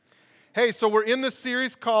Hey, so we're in this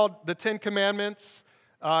series called The Ten Commandments.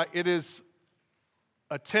 It is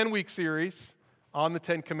a 10-week series on the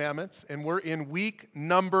Ten Commandments, and we're in week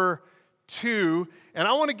number 2. And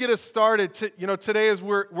I want to get us started. Today is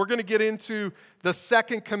we're going to get into the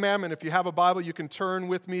second commandment. If you have a Bible, you can turn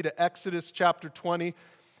with me to Exodus chapter 20,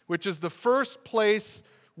 which is the first place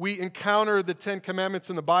we encounter the Ten Commandments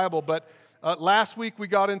in the Bible. But last week we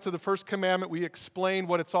got into the first commandment. We explained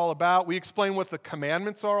what it's all about. We explained what the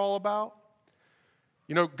commandments are all about.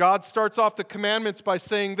 God starts off the commandments by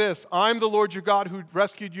saying this: I'm the Lord your God who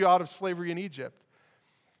rescued you out of slavery in Egypt.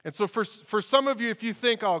 And so for some of you, if you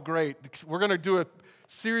think, oh great, we're going to do a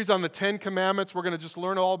series on the Ten Commandments, we're going to just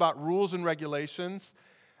learn all about rules and regulations,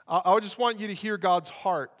 I just want you to hear God's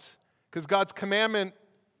heart, because God's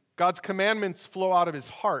commandments flow out of his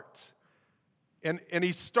heart. And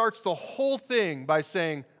he starts the whole thing by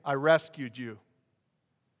saying, I rescued you.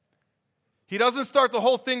 He doesn't start the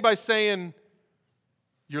whole thing by saying,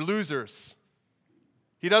 you're losers.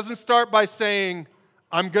 He doesn't start by saying,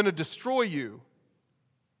 I'm going to destroy you.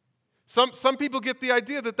 Some people get the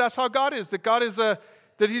idea that that's how God is, that God is that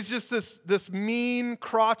he's just this mean,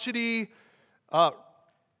 crotchety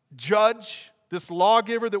judge, this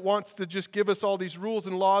lawgiver that wants to just give us all these rules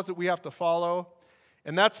and laws that we have to follow.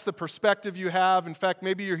 And that's the perspective you have. In fact,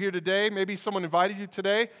 maybe you're here today. Maybe someone invited you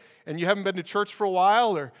today and you haven't been to church for a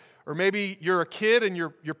while. Or maybe you're a kid and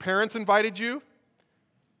your parents invited you,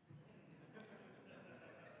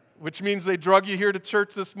 which means they drug you here to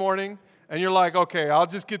church this morning. And you're like, okay, I'll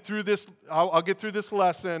just get through this. I'll get through this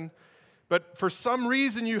lesson. But for some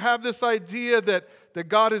reason, you have this idea that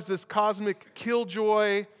God is this cosmic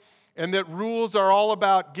killjoy, and that rules are all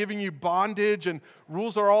about giving you bondage, and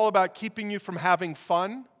rules are all about keeping you from having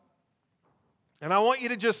fun. And I want you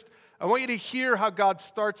to hear how God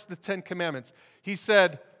starts the Ten Commandments. He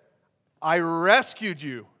said, I rescued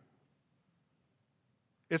you.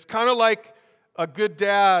 It's kind of like a good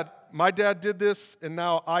dad. My dad did this, and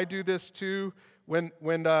now I do this too. When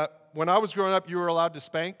I was growing up, you were allowed to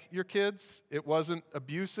spank your kids. It wasn't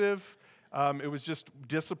abusive. It was just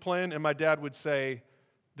discipline, and my dad would say,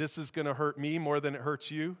 this is going to hurt me more than it hurts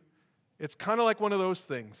you. It's kind of like one of those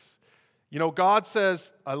things. God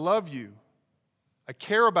says, I love you. I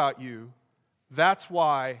care about you. That's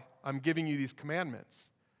why I'm giving you these commandments.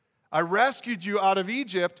 I rescued you out of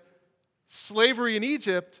Egypt, slavery in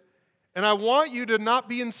Egypt, and I want you to not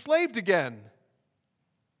be enslaved again.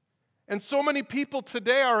 And so many people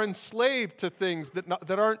today are enslaved to things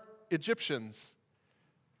that aren't Egyptians.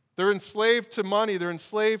 They're enslaved to money. They're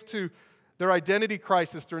enslaved to their identity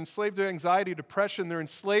crisis. They're enslaved to anxiety, depression. They're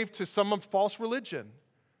enslaved to some false religion.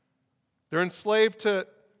 They're enslaved to,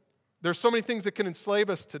 there's so many things that can enslave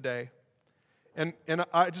us today. And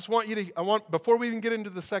I just want you to, before we even get into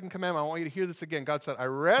the second commandment, I want you to hear this again. God said, I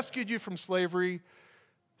rescued you from slavery.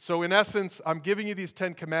 So in essence, I'm giving you these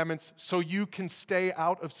 10 commandments so you can stay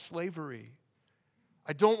out of slavery.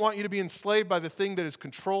 I don't want you to be enslaved by the thing that is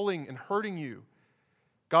controlling and hurting you.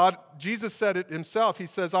 Jesus said it himself. He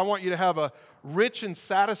says, I want you to have a rich and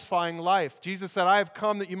satisfying life. Jesus said, I have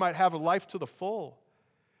come that you might have a life to the full.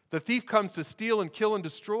 The thief comes to steal and kill and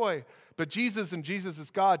destroy. But Jesus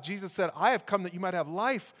is God. Jesus said, I have come that you might have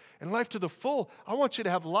life and life to the full. I want you to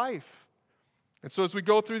have life. And so as we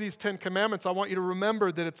go through these 10 commandments, I want you to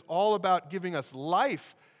remember that it's all about giving us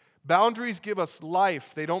life. Boundaries give us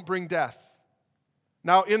life. They don't bring death.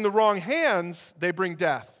 Now, in the wrong hands, they bring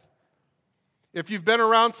death. If you've been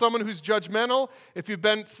around someone who's judgmental, if you've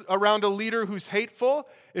been around a leader who's hateful,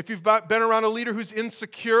 if you've been around a leader who's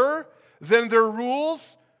insecure, then their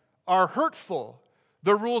rules are hurtful.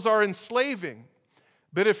 Their rules are enslaving.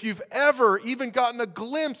 But if you've ever even gotten a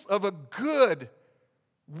glimpse of a good,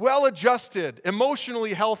 well-adjusted,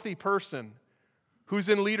 emotionally healthy person who's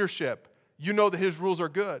in leadership, you know that his rules are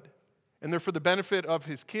good. And they're for the benefit of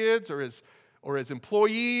his kids or his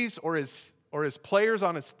employees or his players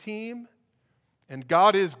on his team. And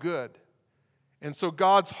God is good. And so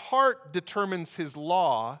God's heart determines his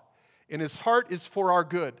law, and his heart is for our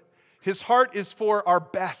good. His heart is for our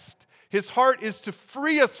best. His heart is to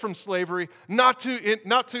free us from slavery, not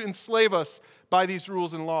to enslave us by these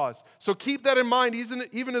rules and laws. So keep that in mind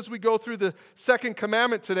even as we go through the second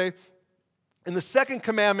commandment today. And the second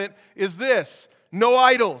commandment is this: no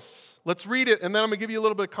idols. Let's read it, and then I'm going to give you a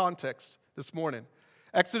little bit of context this morning.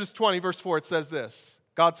 Exodus 20, verse 4, it says this.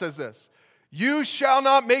 God says this: you shall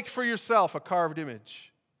not make for yourself a carved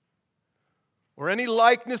image or any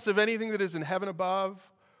likeness of anything that is in heaven above,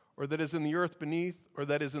 or that is in the earth beneath, or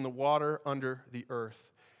that is in the water under the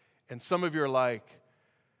earth. And some of you are like,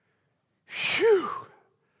 phew,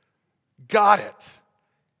 got it.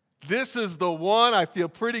 This is the one I feel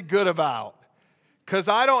pretty good about because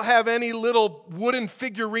I don't have any little wooden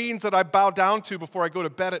figurines that I bow down to before I go to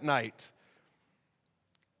bed at night.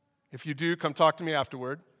 If you do, come talk to me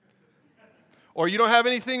afterward. Or you don't have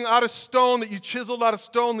anything out of stone that you chiseled out of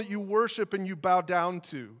stone that you worship and you bow down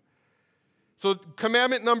to. So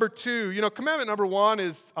commandment number 2, commandment number 1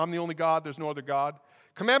 is I'm the only God, there's no other God.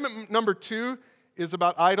 Commandment number 2 is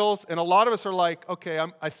about idols, and a lot of us are like, okay,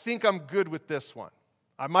 I think I'm good with this one.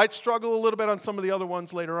 I might struggle a little bit on some of the other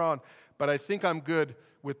ones later on, but I think I'm good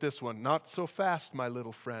with this one. Not so fast, my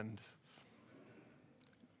little friend.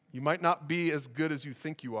 You might not be as good as you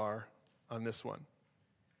think you are on this one.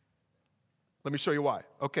 Let me show you why.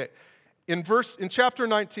 Okay. In chapter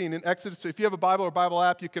 19 in Exodus, so if you have a Bible or Bible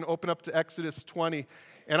app, you can open up to Exodus 20.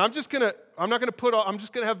 And I'm just going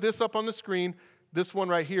to have this up on the screen, this one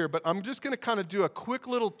right here, but I'm just going to kind of do a quick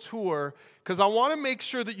little tour because I want to make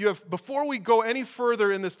sure that you have, before we go any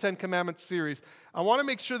further in this 10 Commandments series, I want to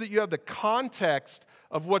make sure that you have the context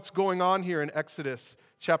of what's going on here in Exodus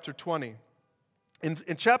chapter 20. In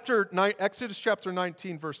Exodus chapter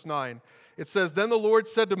 19, verse 9, it says, "Then the Lord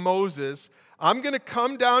said to Moses, I'm going to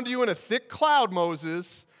come down to you in a thick cloud,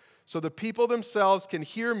 Moses, so the people themselves can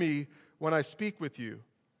hear me when I speak with you.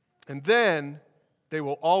 And then they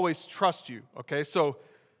will always trust you." Okay, so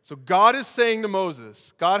God is saying to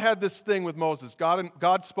Moses, God had this thing with Moses.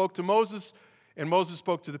 God spoke to Moses, and Moses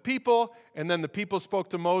spoke to the people, and then the people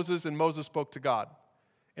spoke to Moses, and Moses spoke to God.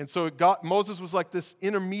 And so Moses was like this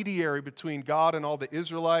intermediary between God and all the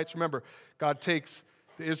Israelites. Remember, God takes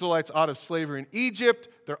the Israelites out of slavery in Egypt.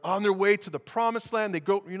 They're on their way to the promised land. They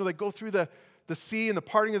go through the sea and the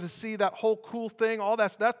parting of the sea, that whole cool thing. All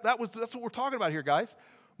that's what we're talking about here, guys.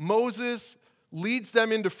 Moses leads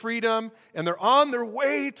them into freedom, and they're on their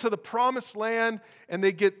way to the promised land, and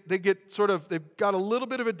they've got a little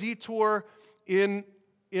bit of a detour in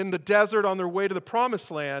the desert on their way to the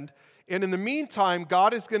promised land. And in the meantime,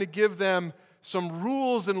 God is going to give them some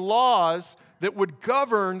rules and laws that would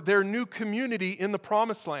govern their new community in the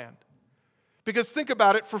promised land. Because think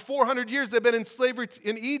about it, for 400 years they've been in slavery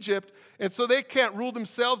in Egypt, and so they can't rule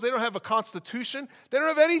themselves. They don't have a constitution. They don't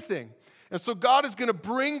have anything. And so God is going to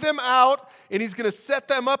bring them out, and He's going to set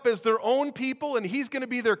them up as their own people, and He's going to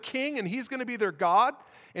be their king, and He's going to be their God,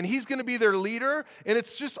 and He's going to be their leader, and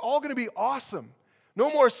it's just all going to be awesome. No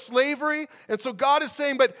more slavery. And so God is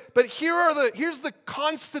saying, but here's the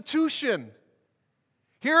Constitution.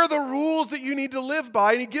 Here are the rules that you need to live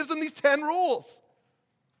by. And He gives them these 10 rules,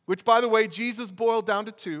 which, by the way, Jesus boiled down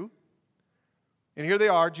to 2. And here they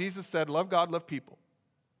are. Jesus said, love God, love people.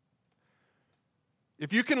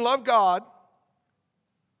 If you can love God,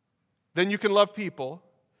 then you can love people.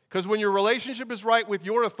 Because when your relationship is right with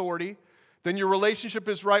your authority, then your relationship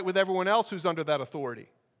is right with everyone else who's under that authority.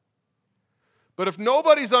 But if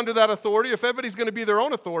nobody's under that authority, if everybody's going to be their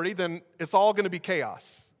own authority, then it's all going to be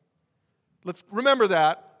chaos. Let's remember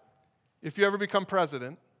that if you ever become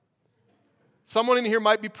president. Someone in here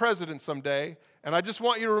might be president someday, and I just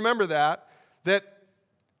want you to remember that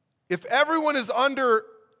if everyone is under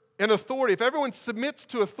an authority, if everyone submits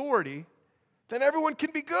to authority, then everyone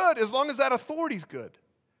can be good as long as that authority's good.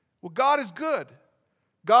 Well, God is good.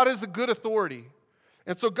 God is a good authority.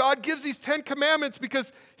 And so God gives these 10 commandments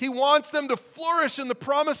because He wants them to flourish in the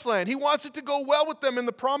promised land. He wants it to go well with them in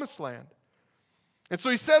the promised land. And so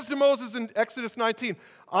He says to Moses in Exodus 19,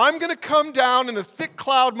 I'm going to come down in a thick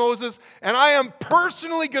cloud, Moses, and I am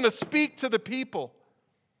personally going to speak to the people.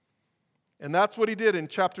 And that's what He did in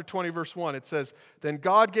chapter 20, verse 1. It says, then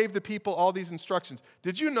God gave the people all these instructions.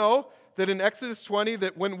 Did you know that in Exodus 20,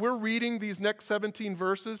 that when we're reading these next 17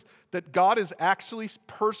 verses, that God is actually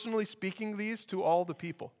personally speaking these to all the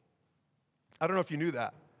people? I don't know if you knew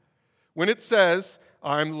that. When it says,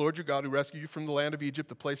 I am the Lord your God who rescued you from the land of Egypt,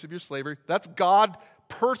 the place of your slavery, that's God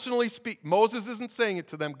personally speaking. Moses isn't saying it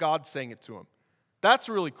to them, God's saying it to them. That's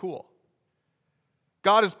really cool.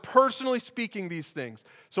 God is personally speaking these things.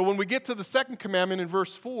 So when we get to the second commandment in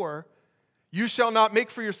verse 4, you shall not make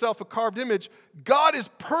for yourself a carved image, God is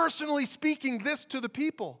personally speaking this to the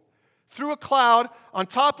people through a cloud on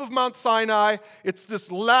top of Mount Sinai. It's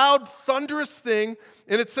this loud, thunderous thing,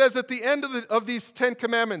 and it says at the end of these 10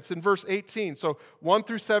 commandments in verse 18, so 1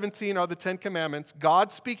 through 17 are the 10 commandments,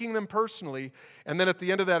 God speaking them personally, and then at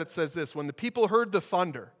the end of that it says this, when the people heard the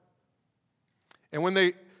thunder, and when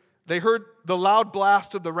they heard the loud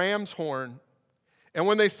blast of the ram's horn, and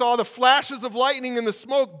when they saw the flashes of lightning and the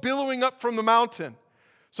smoke billowing up from the mountain.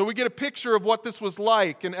 So we get a picture of what this was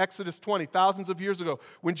like in Exodus 20, thousands of years ago,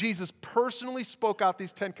 when Jesus personally spoke out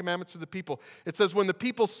these 10 commandments to the people. It says when the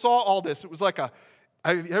people saw all this, it was like have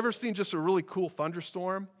you ever seen just a really cool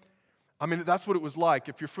thunderstorm? I mean, that's what it was like.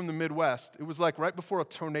 If you're from the Midwest, it was like right before a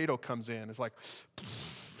tornado comes in. It's like,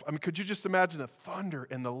 I mean, could you just imagine the thunder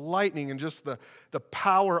and the lightning and just the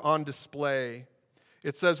power on display?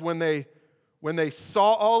 It says when they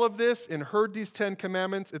saw all of this and heard these 10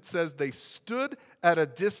 commandments, it says they stood at a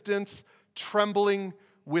distance, trembling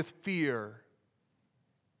with fear.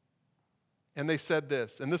 And they said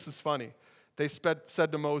this, and this is funny. They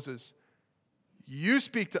said to Moses, "You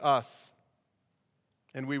speak to us,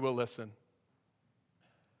 and we will listen.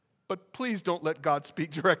 But please don't let God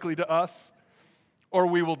speak directly to us, or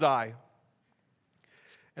we will die."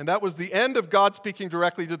 And that was the end of God speaking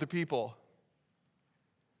directly to the people.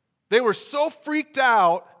 They were so freaked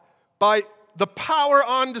out by the power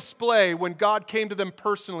on display when God came to them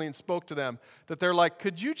personally and spoke to them that they're like,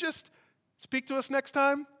 "Could you just speak to us next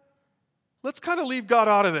time? Let's kind of leave God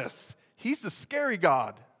out of this. He's the scary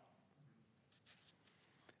God."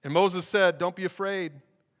 And Moses said, "Don't be afraid,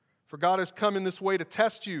 for God has come in this way to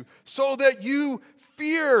test you, so that you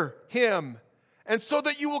fear him, and so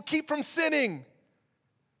that you will keep from sinning."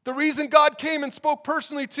 The reason God came and spoke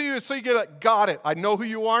personally to you is so you get like, got it. I know who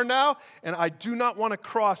you are now, and I do not want to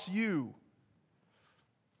cross you.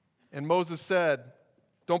 And Moses said,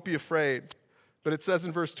 "Don't be afraid." But it says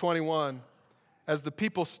in verse 21, as the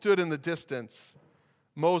people stood in the distance,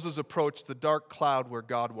 Moses approached the dark cloud where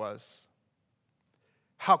God was.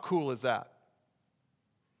 How cool is that?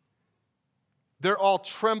 They're all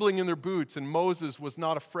trembling in their boots, and Moses was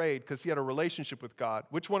not afraid because he had a relationship with God.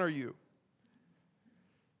 Which one are you?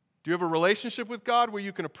 Do you have a relationship with God where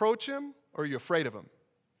you can approach him, or are you afraid of him?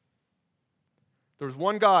 There was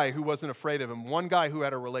one guy who wasn't afraid of him, one guy who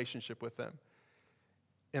had a relationship with him.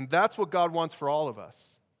 And that's what God wants for all of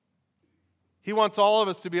us. He wants all of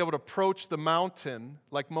us to be able to approach the mountain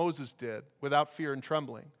like Moses did without fear and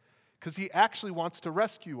trembling, because he actually wants to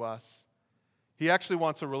rescue us. He actually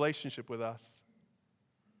wants a relationship with us.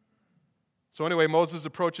 So anyway, Moses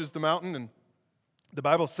approaches the mountain, and the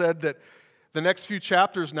Bible said that the next few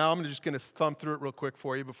chapters now, I'm just going to thumb through it real quick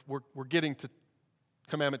for you. Before we're getting to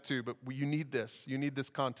Commandment 2, but you need this. You need this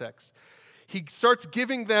context. He starts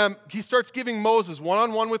giving Moses,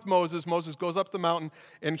 one-on-one with Moses. Moses goes up the mountain,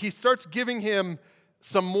 and he starts giving him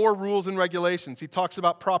some more rules and regulations. He talks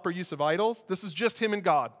about proper use of idols. This is just him and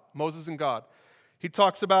God, Moses and God. He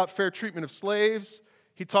talks about fair treatment of slaves.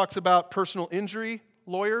 He talks about personal injury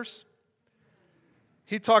lawyers.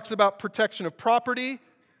 He talks about protection of property.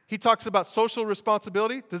 He talks about social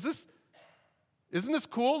responsibility. Isn't this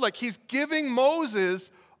cool? Like, he's giving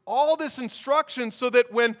Moses all this instruction so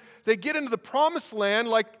that when they get into the promised land,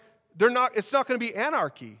 like, it's not going to be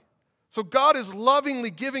anarchy. So God is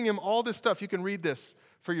lovingly giving him all this stuff. You can read this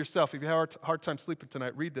for yourself. If you have a hard time sleeping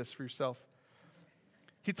tonight, read this for yourself.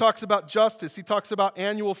 He talks about justice. He talks about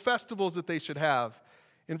annual festivals that they should have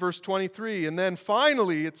in verse 23. And then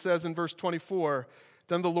finally, it says in verse 24,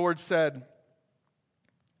 then the Lord said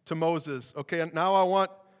to Moses, "Okay, now I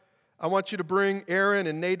want you to bring Aaron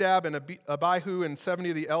and Nadab and Abihu and 70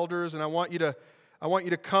 of the elders, and I want you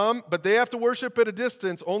to come, but they have to worship at a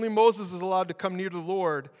distance. Only Moses is allowed to come near to the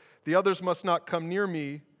Lord. The others must not come near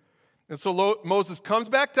me." And so Moses comes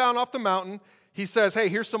back down off the mountain. He says, "Hey,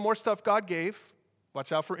 here's some more stuff God gave.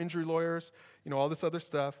 Watch out for injury lawyers, all this other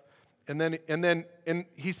stuff." And then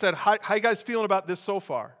he said, how you guys feeling about this so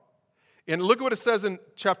far? And look at what it says in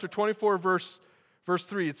chapter 24, verse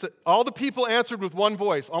 3. It said, all the people answered with one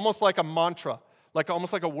voice, almost like a mantra,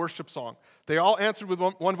 almost like a worship song. They all answered with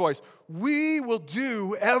one voice, "We will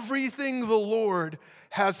do everything the Lord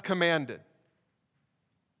has commanded."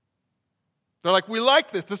 They're like, "We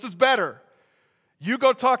like this. This is better. You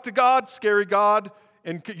go talk to God, scary God,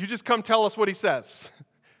 and you just come tell us what he says."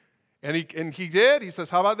 And he did. He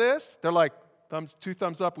says, "How about this?" They're like, two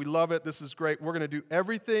thumbs up. We love it. This is great. We're going to do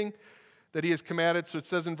everything that he has commanded. So it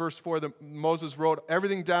says in verse 4 that Moses wrote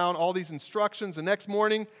everything down, all these instructions. The next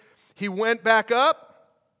morning, he went back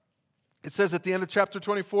up. It says at the end of chapter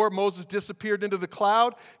 24, Moses disappeared into the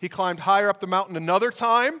cloud. He climbed higher up the mountain another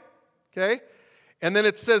time. Okay? And then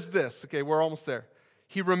it says this. Okay, we're almost there.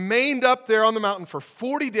 He remained up there on the mountain for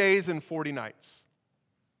 40 days and 40 nights.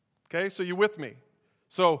 Okay, so you with me?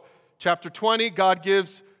 So chapter 20, God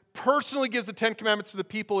personally gives the 10 commandments to the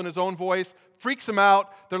people in his own voice, freaks them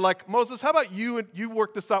out. They're like, "Moses, how about you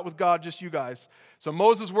work this out with God, just you guys?" So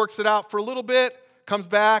Moses works it out for a little bit, comes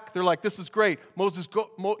back. They're like, "This is great."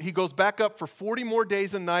 He goes back up for 40 more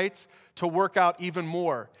days and nights to work out even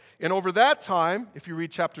more. And over that time, if you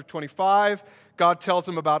read chapter 25, God tells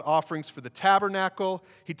him about offerings for the tabernacle.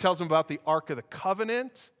 He tells him about the Ark of the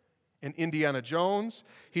Covenant and Indiana Jones.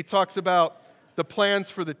 He talks about the plans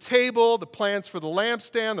for the table, the plans for the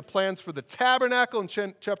lampstand, the plans for the tabernacle in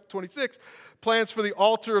chapter 26, plans for the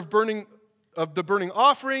altar of the burning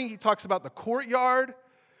offering. He talks about the courtyard.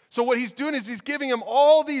 So what he's doing is he's giving him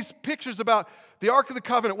all these pictures about the Ark of the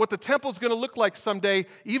Covenant, what the temple's going to look like someday,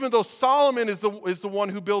 even though Solomon is the one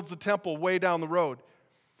who builds the temple way down the road.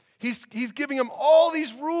 He's giving him all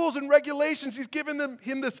these rules and regulations. He's giving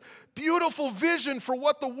him this beautiful vision for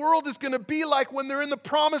what the world is going to be like when they're in the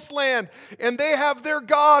promised land and they have their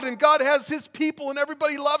God and God has his people and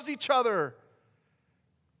everybody loves each other,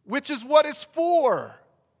 which is what it's for.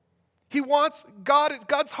 He wants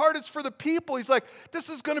God's heart is for the people. He's like, this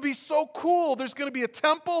is going to be so cool. There's going to be a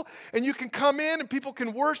temple, and you can come in, and people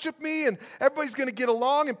can worship me, and everybody's going to get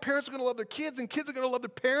along, and parents are going to love their kids, and kids are going to love their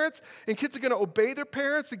parents, and kids are going to obey their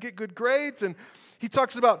parents and get good grades. And he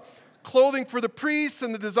talks about clothing for the priests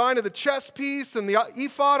and the design of the chest piece and the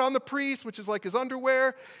ephod on the priest, which is like his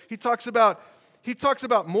underwear. He talks about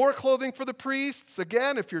more clothing for the priests.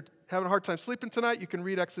 Again, if you're having a hard time sleeping tonight, you can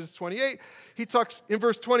read Exodus 28. He talks in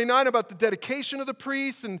verse 29 about the dedication of the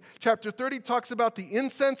priests. And chapter 30 talks about the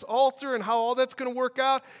incense altar and how all that's going to work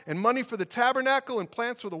out, and money for the tabernacle and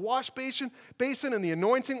plants for the wash basin and the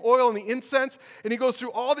anointing oil and the incense. And he goes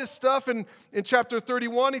through all this stuff. And in chapter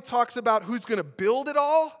 31, he talks about who's going to build it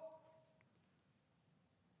all.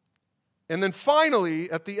 And then finally,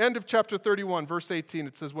 at the end of chapter 31, verse 18,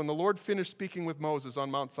 it says, when the Lord finished speaking with Moses on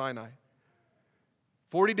Mount Sinai,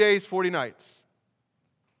 40 days, 40 nights,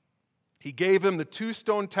 he gave him the 2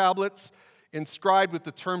 stone tablets inscribed with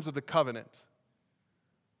the terms of the covenant,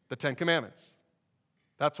 the 10 Commandments.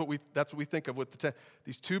 That's what we think of with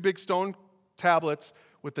these 2 big stone tablets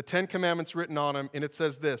with the 10 Commandments written on them, and it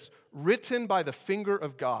says this, written by the finger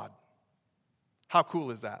of God. How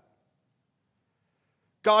cool is that?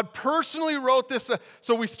 God personally wrote this.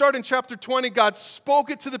 So we start in chapter 20. God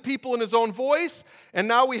spoke it to the people in his own voice. And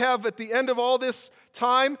now we have, at the end of all this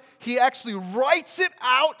time, he actually writes it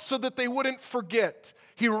out so that they wouldn't forget.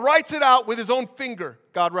 He writes it out with his own finger.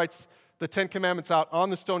 God writes the 10 Commandments out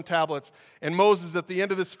on the stone tablets. And Moses, at the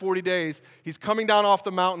end of this 40 days, he's coming down off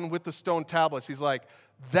the mountain with the stone tablets. He's like,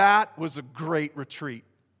 that was a great retreat.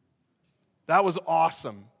 That was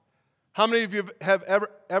awesome. How many of you have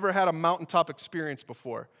ever had a mountaintop experience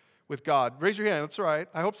before with God? Raise your hand. That's right.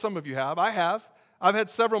 I hope some of you have. I have. I've had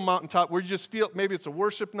several mountaintop where you just feel, maybe it's a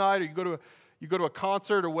worship night or you go to a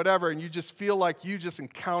concert or whatever, and you just feel like you just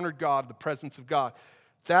encountered God, the presence of God.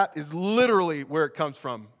 That is literally where it comes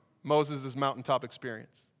from, Moses' mountaintop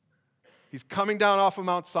experience. He's coming down off of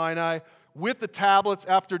Mount Sinai with the tablets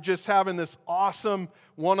after just having this awesome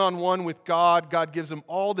one-on-one with God. God gives them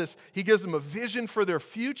all this. He gives them a vision for their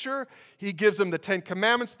future. He gives them the 10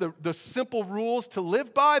 Commandments, the simple rules to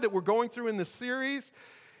live by that we're going through in this series.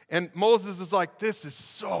 And Moses is like, this is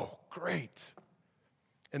so great.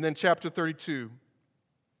 And then chapter 32,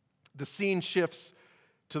 the scene shifts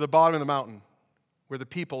to the bottom of the mountain where the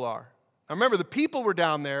people are. Now remember, the people were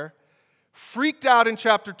down there, freaked out in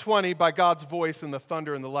chapter 20 by God's voice and the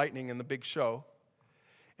thunder and the lightning and the big show.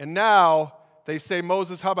 And now they say,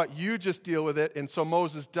 Moses, how about you just deal with it? And so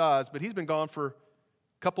Moses does, but he's been gone for a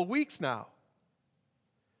couple weeks now.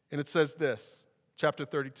 And it says this, chapter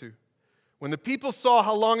 32. When the people saw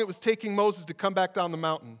how long it was taking Moses to come back down the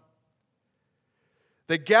mountain,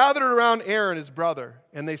 they gathered around Aaron, his brother,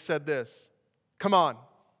 and they said this, come on,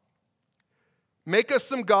 make us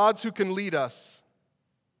some gods who can lead us.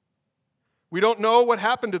 We don't know what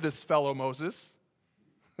happened to this fellow Moses.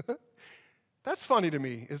 That's funny to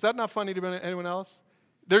me. Is that not funny to anyone else?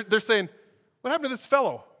 They're saying, what happened to this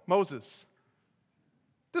fellow Moses?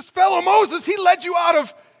 This fellow Moses, he led you out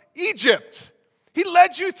of Egypt. He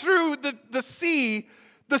led you through the sea.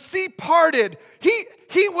 The sea parted.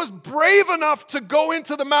 He was brave enough to go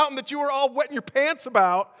into the mountain that you were all wetting your pants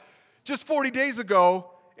about just 40 days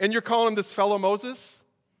ago, and you're calling him this fellow Moses?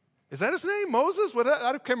 Is that his name, Moses?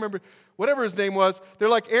 I can't remember. Whatever his name was. They're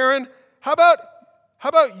like, Aaron, how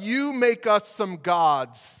about you make us some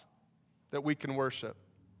gods that we can worship?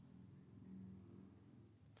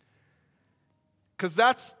 Because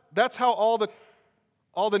that's how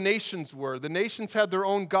all the nations were. The nations had their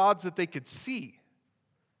own gods that they could see.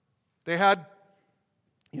 They had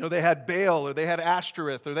Baal, or they had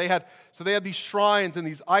Ashtoreth, or they had these shrines and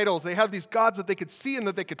these idols. They had these gods that they could see and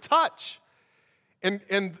that they could touch.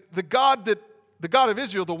 And the God of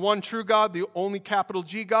Israel, the one true God, the only capital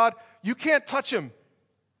G God, you can't touch him.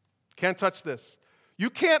 Can't touch this. You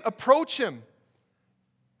can't approach him.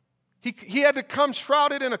 He had to come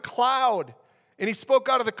shrouded in a cloud And he spoke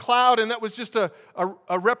out of the cloud, and that was just a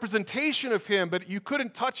representation of him, but you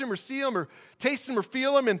couldn't touch him or see him or taste him or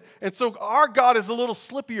feel him. And so our God is a little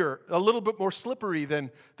slippier, a little bit more slippery than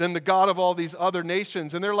the God of all these other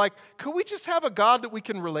nations. And they're like, could we just have a God that we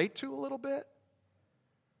can relate to a little bit?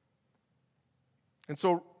 And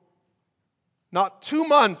so not 2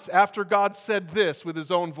 months after God said this with his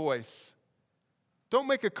own voice, don't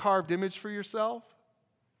make a carved image for yourself.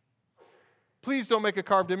 Please don't make a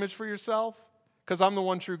carved image for yourself, because I'm the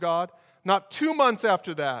one true God. Not 2 months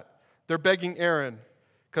after that, they're begging Aaron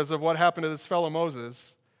because of what happened to this fellow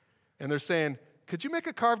Moses. And they're saying, could you make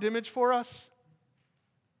a carved image for us?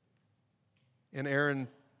 And Aaron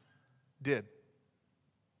did.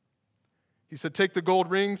 He said, take the gold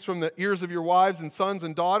rings from the ears of your wives and sons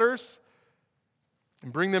and daughters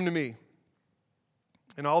and bring them to me.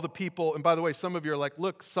 And all the people, and by the way, some of you are like,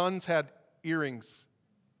 look, sons had earrings.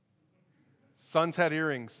 Sons had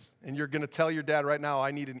earrings, and you're going to tell your dad right now,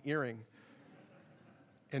 I need an earring.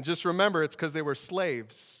 And just remember, it's because they were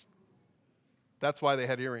slaves. That's why they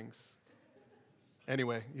had earrings.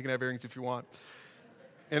 Anyway, you can have earrings if you want.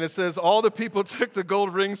 And it says, all the people took the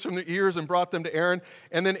gold rings from their ears and brought them to Aaron.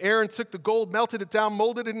 And then Aaron took the gold, melted it down,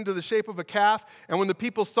 molded it into the shape of a calf. And when the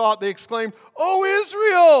people saw it, they exclaimed, "O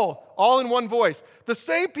Israel!" All in one voice. The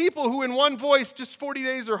same people who in one voice, just 40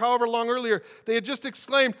 days or however long earlier, they had just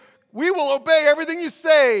exclaimed, "We will obey everything you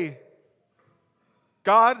say,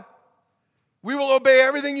 God. We will obey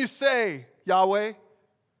everything you say, Yahweh."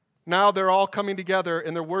 Now they're all coming together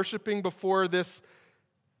and they're worshiping before this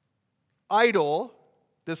idol,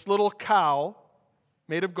 this little cow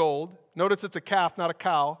made of gold. Notice it's a calf, not a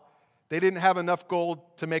cow. They didn't have enough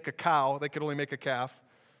gold to make a cow. They could only make a calf.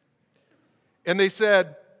 And they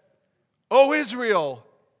said, "O Israel,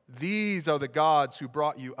 these are the gods who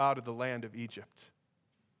brought you out of the land of Egypt."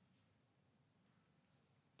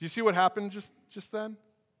 Do you see what happened just then?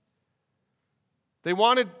 They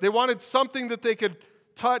wanted something that they could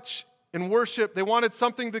touch and worship. They wanted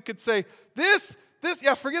something that could say, this,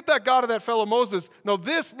 forget that God of that fellow Moses. No,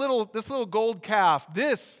 this little gold calf,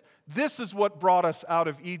 this is what brought us out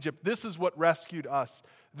of Egypt. This is what rescued us.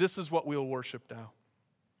 This is what we'll worship now.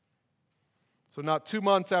 So not 2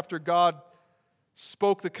 months after God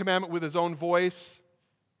spoke the commandment with his own voice,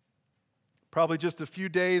 probably just a few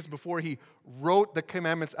days before he wrote the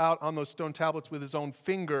commandments out on those stone tablets with his own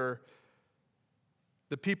finger,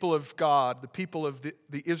 the people of God, the people of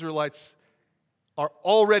the Israelites are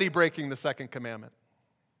already breaking the second commandment.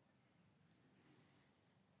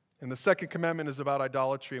 And the second commandment is about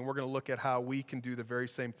idolatry, and we're going to look at how we can do the very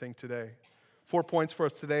same thing today. 4 points for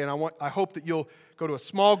us today, and I hope that you'll go to a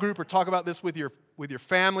small group or talk about this with your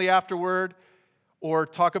family afterward, or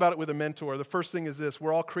talk about it with a mentor. The first thing is this: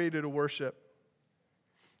 we're all created to worship.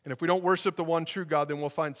 And if we don't worship the one true God, then we'll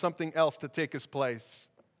find something else to take his place.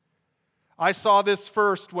 I saw this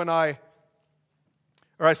first I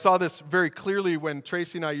saw this very clearly when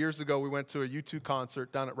Tracy and I years ago, we went to a U2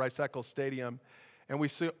 concert down at Rice-Eccles Stadium, and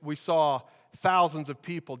we saw thousands of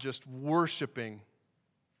people just worshiping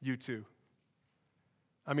U2.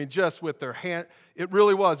 I mean, just with their hand. It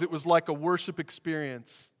really was. It was like a worship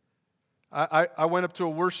experience. I went up to a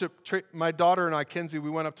worship, my daughter and I, Kenzie, we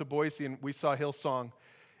went up to Boise and we saw Hillsong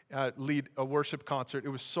lead a worship concert. It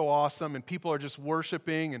was so awesome, and people are just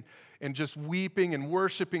worshiping and just weeping and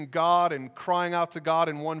worshiping God and crying out to God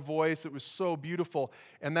in one voice. It was so beautiful,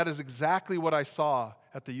 and that is exactly what I saw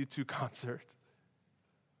at the U2 concert.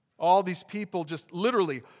 All these people just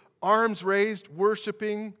literally arms raised,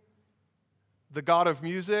 worshiping the God of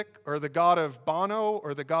music, or the God of Bono,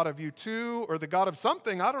 or the God of U2, or the God of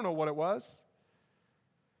something. I don't know what it was.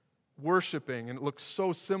 Worshiping, and it looks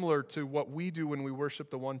so similar to what we do when we worship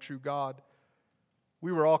the one true God.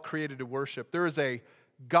 We were all created to worship. There is a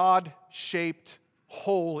God-shaped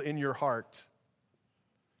hole in your heart,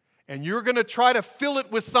 and you're going to try to fill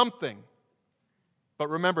it with something, but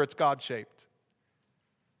remember, it's God-shaped.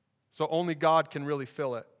 So only God can really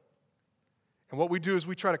fill it. And what we do is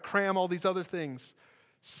we try to cram all these other things: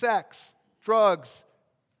 sex, drugs,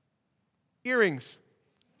 earrings.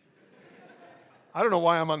 I don't know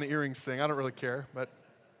why I'm on the earrings thing. I don't really care. But,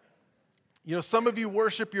 some of you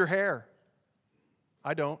worship your hair.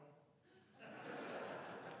 I don't.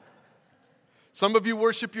 Some of you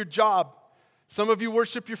worship your job. Some of you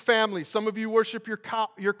worship your family. Some of you worship your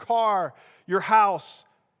car, your house.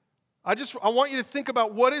 I want you to think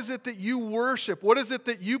about, what is it that you worship? What is it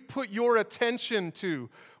that you put your attention to?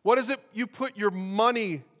 What is it you put your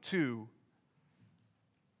money to?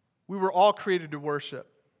 We were all created to worship.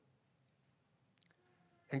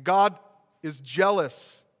 And God is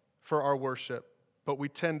jealous for our worship, but we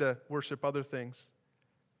tend to worship other things.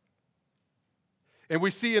 And we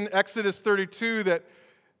see in Exodus 32 that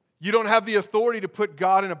you don't have the authority to put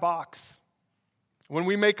God in a box. When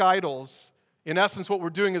we make idols, in essence, what we're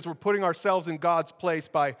doing is we're putting ourselves in God's place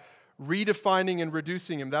by redefining and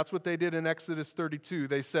reducing Him. That's what they did in Exodus 32.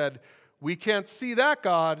 They said, we can't see that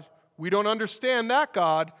God, we don't understand that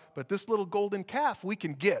God, but this little golden calf we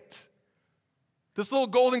can get. This little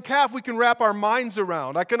golden calf we can wrap our minds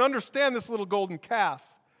around. I can understand this little golden calf.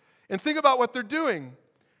 And think about what they're doing.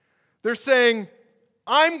 They're saying,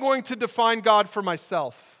 I'm going to define God for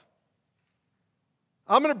myself.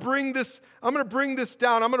 I'm going to bring this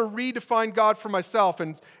down. I'm going to redefine God for myself.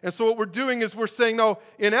 And so what we're doing is we're saying, no,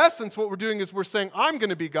 in essence, what we're doing is we're saying, I'm going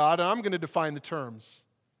to be God and I'm going to define the terms.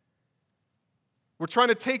 We're trying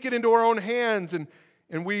to take it into our own hands, and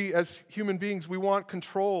we, as human beings, we want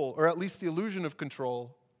control, or at least the illusion of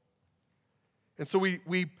control. And so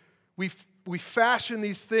we fashion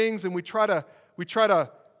these things, and we try to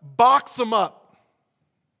box them up.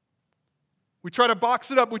 We try to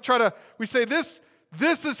box it up. We say this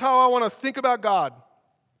is how I want to think about God.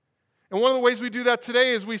 And one of the ways we do that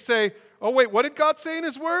today is we say, oh wait, what did God say in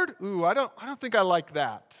His Word? Ooh, I don't think I like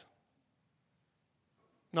that.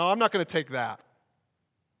 No, I'm not going to take that.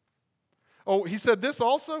 Oh, He said this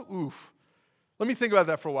also? Oof. Let me think about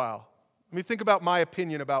that for a while. Let me think about my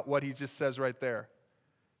opinion about what He just says right there.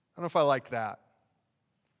 I don't know if I like that.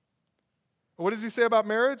 What does He say about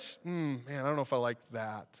marriage? Man, I don't know if I like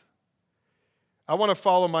that. I want to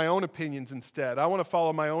follow my own opinions instead. I want to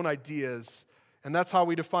follow my own ideas. And that's how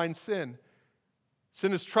we define sin.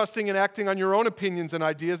 Sin is trusting and acting on your own opinions and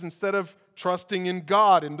ideas instead of trusting in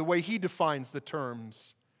God and the way He defines the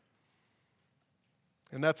terms.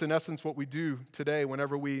 And that's in essence what we do today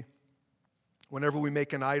whenever we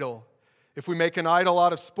make an idol. If we make an idol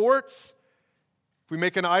out of sports, if we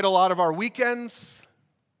make an idol out of our weekends,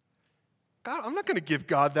 God, I'm not going to give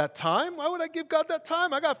God that time. Why would I give God that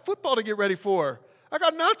time? I got football to get ready for. I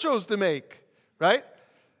got nachos to make, right?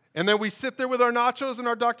 And then we sit there with our nachos and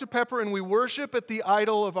our Dr. Pepper and we worship at the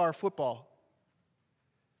idol of our football.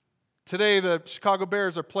 Today, the Chicago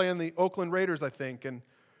Bears are playing the Oakland Raiders, I think, and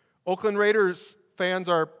Oakland Raiders fans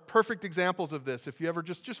are perfect examples of this. If you ever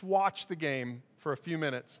just watch the game for a few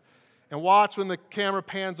minutes and watch when the camera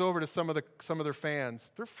pans over to some of their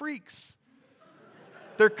fans, they're freaks.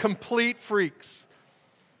 They're complete freaks.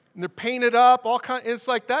 And they're painted up, it's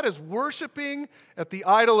like that is worshiping at the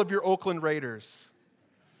idol of your Oakland Raiders.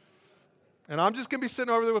 And I'm just going to be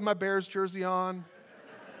sitting over there with my Bears jersey on.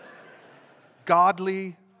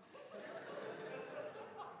 Godly.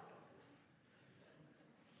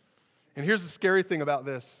 And here's the scary thing about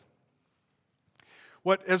this.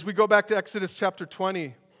 As we go back to Exodus chapter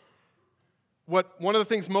 20, one of the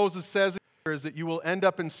things Moses says is that you will end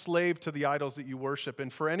up enslaved to the idols that you worship.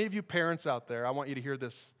 And for any of you parents out there, I want you to hear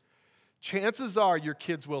this. Chances are your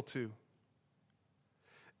kids will too.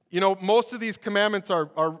 You know, most of these commandments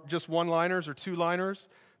are just one-liners or two-liners,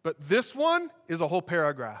 but this one is a whole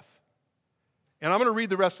paragraph. And I'm going to read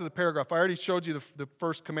the rest of the paragraph. I already showed you the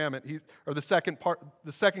first commandment, the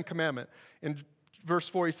second commandment. In verse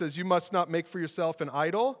 4, he says, you must not make for yourself an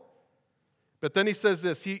idol. But then he says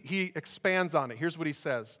this, he expands on it. Here's what he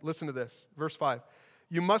says. Listen to this, verse 5.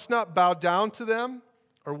 You must not bow down to them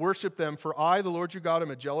or worship them, for I, the Lord your God, am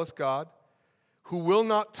a jealous God, who will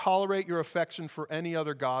not tolerate your affection for any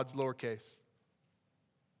other gods, lowercase.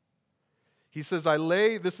 He says,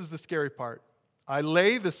 this is the scary part, I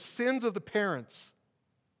lay the sins of the parents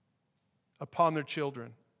upon their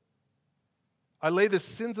children. I lay the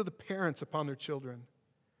sins of the parents upon their children.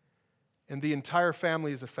 And the entire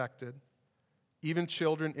family is affected, even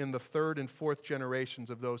children in the third and fourth generations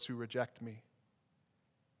of those who reject me.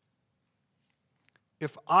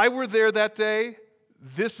 If I were there that day,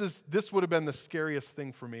 this would have been the scariest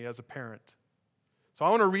thing for me as a parent. So I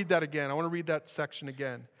want to read that again. I want to read that section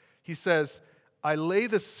again. He says, I lay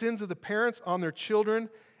the sins of the parents on their children,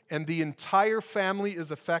 and the entire family is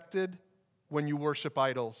affected when you worship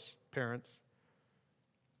idols, parents.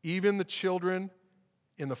 Even the children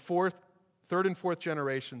in the third and fourth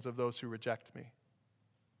generations of those who reject me.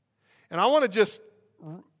 And I just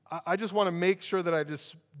want to make sure that I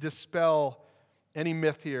dispel any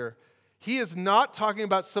myth here. He is not talking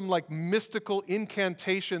about some mystical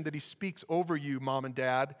incantation that he speaks over you, mom and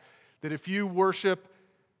dad, that if you worship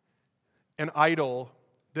an idol,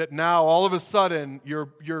 that now all of a sudden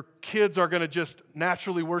your kids are going to just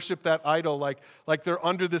naturally worship that idol like they're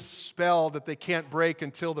under this spell that they can't break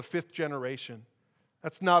until the fifth generation.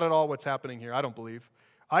 That's not at all what's happening here, I don't believe.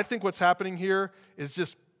 I think what's happening here is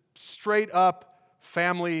just straight up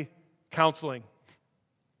family counseling.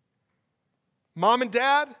 Mom and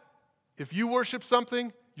dad, if you worship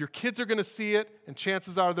something, your kids are going to see it, and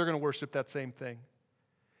chances are they're going to worship that same thing.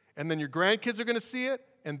 And then your grandkids are going to see it,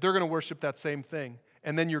 and they're going to worship that same thing.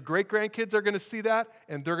 And then your great-grandkids are going to see that,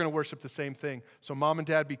 and they're going to worship the same thing. So mom and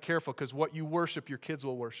dad, be careful, because what you worship, your kids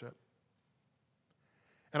will worship.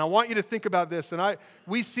 And I want you to think about this, and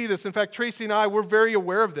we see this. In fact, Tracy and I, we're very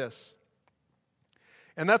aware of this.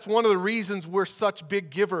 And that's one of the reasons we're such big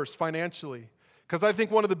givers financially. Because I think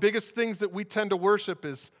one of the biggest things that we tend to worship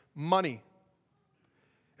is money.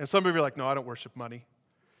 And some of you are like, no, I don't worship money.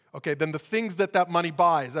 Okay, then the things that money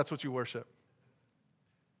buys, that's what you worship.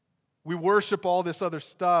 We worship all this other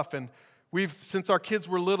stuff, and since our kids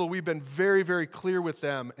were little, we've been very, very clear with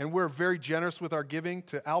them, and we're very generous with our giving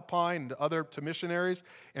to Alpine and to missionaries,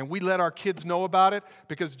 and we let our kids know about it,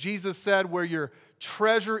 because Jesus said, where your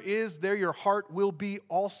treasure is, there your heart will be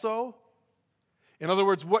also. In other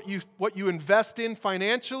words, what you invest in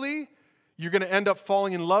financially, you're going to end up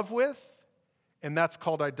falling in love with, and that's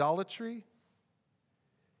called idolatry.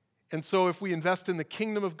 And so if we invest in the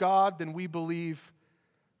kingdom of God, then we believe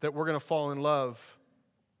that we're going to fall in love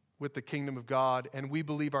with the kingdom of God, and we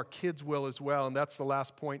believe our kids will as well. And that's the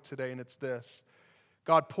last point today, and it's this.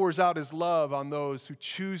 God pours out his love on those who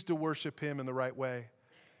choose to worship him in the right way.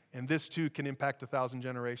 And this too can impact 1,000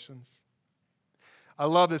 generations. I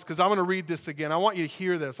love this because I'm going to read this again. I want you to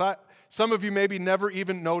hear this. Some of you maybe never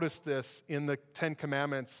even noticed this in the 10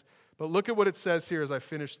 Commandments, but look at what it says here as I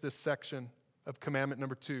finish this section of commandment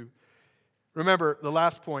number 2. Remember, the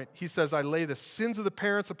last point, he says, I lay the sins of the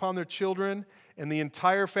parents upon their children, and the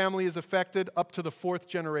entire family is affected up to the 4th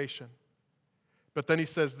generation. But then he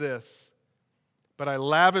says this, but I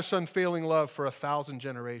lavish unfailing love for 1,000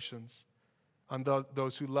 generations on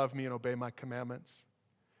those who love me and obey my commandments.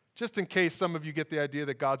 Just in case some of you get the idea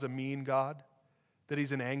that God's a mean God, that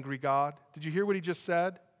he's an angry God. Did you hear what he just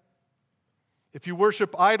said? If you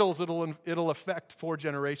worship idols, it'll affect 4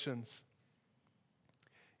 generations.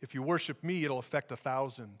 If you worship me, it'll affect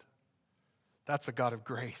 1,000. That's a God of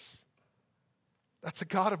grace. That's a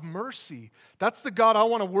God of mercy. That's the God I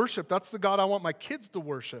want to worship. That's the God I want my kids to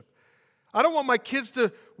worship. I don't want my kids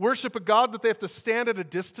to worship a God that they have to stand at a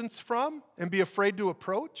distance from and be afraid to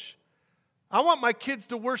approach. I want my kids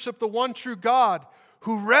to worship the one true God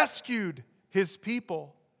who rescued his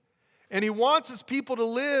people. And he wants his people to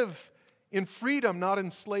live in freedom, not in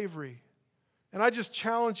slavery. And I just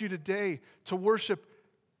challenge you today to worship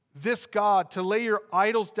this God, to lay your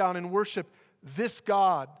idols down and worship this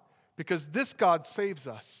God, because this God saves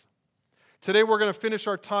us. Today we're going to finish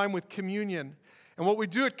our time with communion. And what we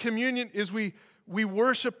do at communion is we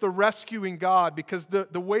worship the rescuing God, because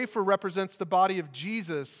the wafer represents the body of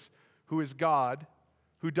Jesus, who is God,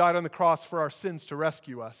 who died on the cross for our sins to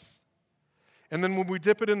rescue us. And then when we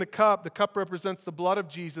dip it in the cup represents the blood of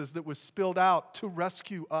Jesus that was spilled out to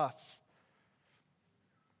rescue us.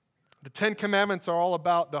 The 10 Commandments are all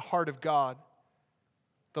about the heart of God,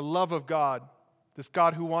 the love of God, this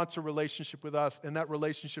God who wants a relationship with us, and that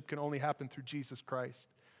relationship can only happen through Jesus Christ.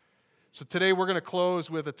 So today we're going to close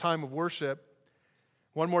with a time of worship.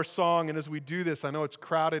 One more song, and as we do this, I know it's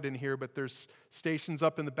crowded in here, but there's stations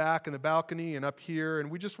up in the back in the balcony and up here, and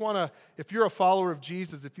we just want to, if you're a follower of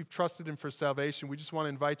Jesus, if you've trusted him for salvation, we just want to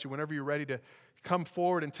invite you whenever you're ready to come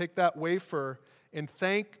forward and take that wafer and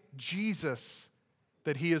thank Jesus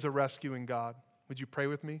that he is a rescuing God. Would you pray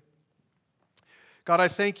with me? God, I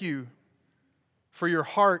thank you for your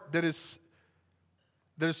heart that is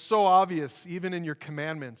so obvious, even in your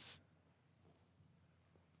commandments.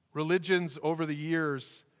 Religions over the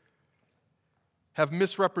years have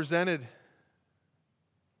misrepresented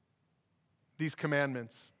these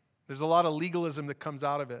commandments. There's a lot of legalism that comes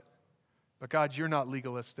out of it. But God, you're not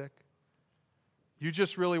legalistic. You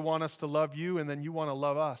just really want us to love you, and then you want to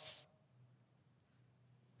love us.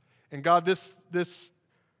 And God, this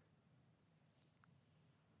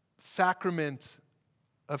sacrament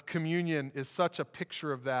of communion is such a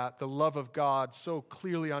picture of that, the love of God so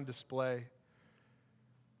clearly on display,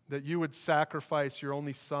 that you would sacrifice your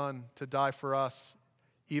only Son to die for us,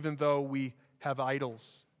 even though we have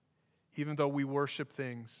idols, even though we worship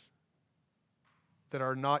things that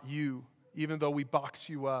are not you, even though we box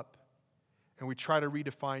you up and we try to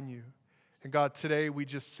redefine you. And God, today we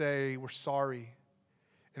just say we're sorry.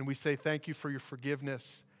 And we say thank you for your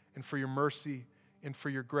forgiveness and for your mercy and for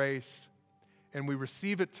your grace. And we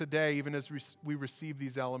receive it today even as we receive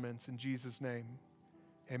these elements in Jesus' name.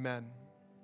 Amen.